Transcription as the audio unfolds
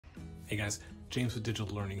Hey guys, James with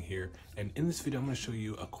Digital Learning here, and in this video I'm going to show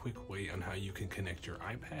you a quick way on how you can connect your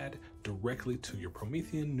iPad directly to your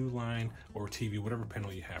Promethean, Newline, or TV, whatever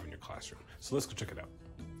panel you have in your classroom. So let's go check it out.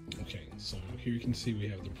 Okay, so here you can see we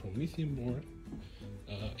have the Promethean board,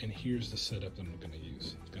 and here's the setup that I'm going to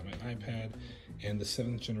use. I've got my iPad and the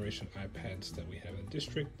 7th generation iPads that we have in the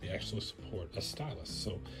district. They actually support a stylus.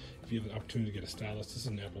 So if you have the opportunity to get a stylus, this is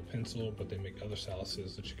an Apple Pencil, but they make other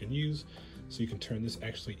styluses that you can use. So you can turn this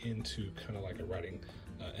actually into kind of like a writing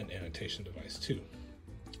and annotation device too.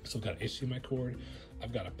 So I've got an HDMI cord.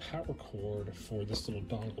 I've got a power cord for this little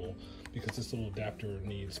dongle because this little adapter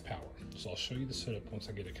needs power. So I'll show you the setup once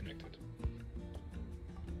I get it connected.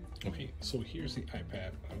 Okay, so here's the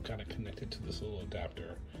iPad. I've got it connected to this little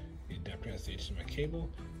adapter. The adapter has the HDMI cable.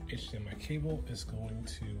 HDMI cable is going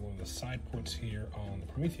to one of the side ports here on the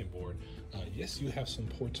Promethean board. Yes, you have some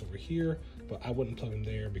ports over here, but I wouldn't plug them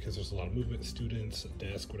there because there's a lot of movement, students,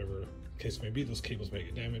 desk, whatever the case may be, those cables may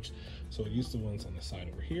get damaged. So use the ones on the side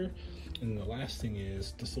over here. And then the last thing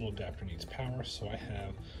is this little adapter needs power. So I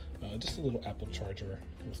have just a little Apple charger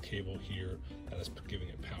with cable here that is giving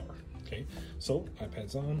it power. Okay, so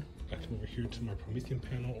iPad's on. I come over here to my Promethean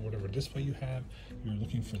panel or whatever display you have. You're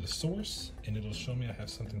looking for the source and it'll show me I have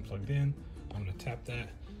something plugged in. I'm gonna tap that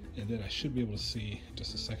and then I should be able to see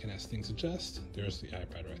just a second as things adjust. There's the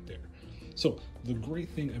iPad right there. So the great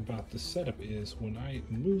thing about this setup is when I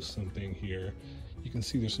move something here, you can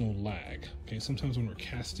see there's no lag. Okay, sometimes when we're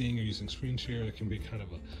casting or using screen share, it can be kind of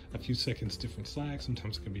a few seconds difference lag.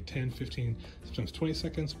 Sometimes it can be 10, 15, sometimes 20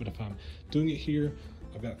 seconds. But if I'm doing it here,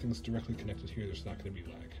 I've got things directly connected here, there's not gonna be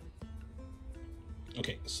lag.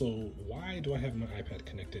 Okay, so why do I have my iPad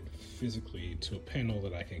connected physically to a panel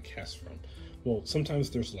that I can cast from? Well, sometimes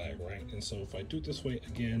there's lag, right? And so if I do it this way,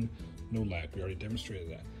 again, no lag, we already demonstrated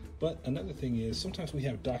that. But another thing is sometimes we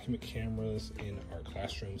have document cameras in our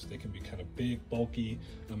classrooms. They can be kind of big, bulky,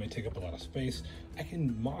 may take up a lot of space. I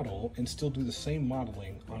can model and still do the same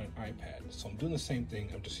modeling on an iPad. So I'm doing the same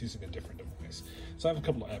thing, I'm just using a different device. So I have a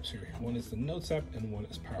couple of apps here. One is the Notes app and one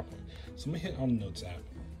is PowerPoint. So I'm gonna hit on the Notes app.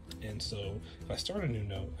 And so if I start a new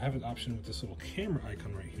note, I have an option with this little camera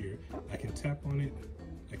icon right here. I can tap on it,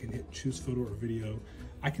 I can hit choose photo or video.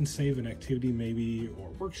 I can save an activity maybe or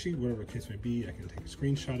worksheet, whatever the case may be. I can take a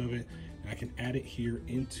screenshot of it and I can add it here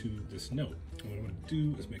into this note. And what I'm gonna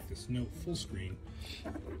do is make this note full screen.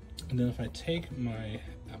 And then if I take my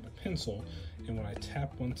Apple Pencil and when I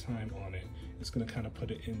tap one time on it, it's gonna kind of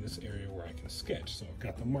put it in this area where I can sketch. So I've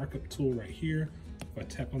got the markup tool right here. If I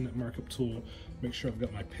tap on that markup tool, make sure I've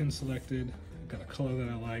got my pen selected, I've got a color that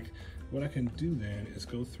I like. What I can do then is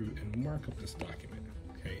go through and mark up this document,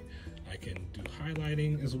 okay? I can do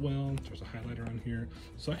highlighting as well. There's a highlighter on here.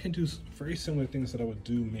 So I can do very similar things that I would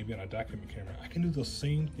do maybe on a document camera. I can do those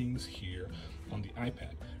same things here on the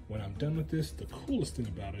iPad. When I'm done with this, the coolest thing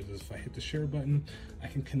about it is if I hit the share button, I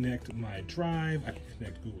can connect my Drive, I can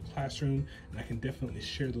connect Google Classroom, and I can definitely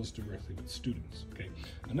share those directly with students, okay?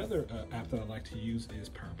 Another app that I like to use is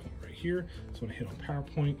PowerPoint right here. So when I hit on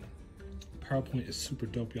PowerPoint, PowerPoint is super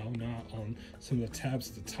dope. Y'all know on some of the tabs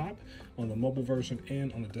at the top, on the mobile version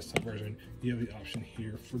and on the desktop version, you have the option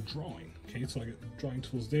here for drawing. Okay, so I get drawing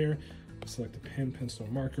tools there. Select the pen, pencil,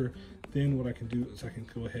 or marker. Then what I can do is I can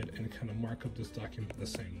go ahead and kind of mark up this document the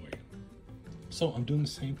same way. So I'm doing the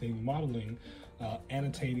same thing, modeling,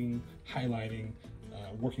 annotating, highlighting,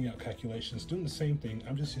 working out calculations, doing the same thing.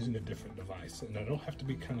 I'm just using a different device and I don't have to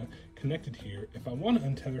be kind of connected here. If I want to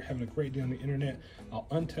untether, having a great day on the internet, I'll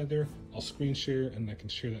untether, I'll screen share, and I can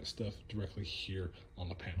share that stuff directly here on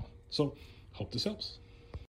the panel. So hope this helps.